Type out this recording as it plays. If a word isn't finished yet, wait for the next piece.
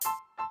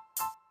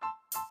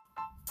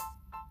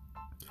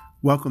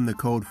Welcome to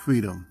Code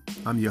Freedom.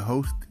 I'm your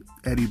host,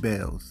 Eddie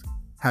Bales.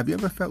 Have you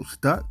ever felt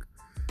stuck?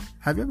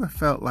 Have you ever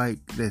felt like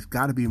there's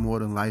got to be more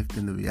than life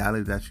than the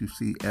reality that you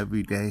see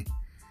every day?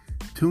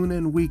 Tune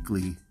in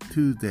weekly,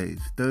 Tuesdays,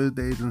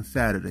 Thursdays, and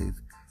Saturdays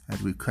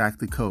as we crack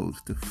the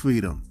codes to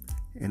freedom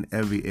in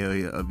every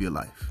area of your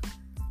life.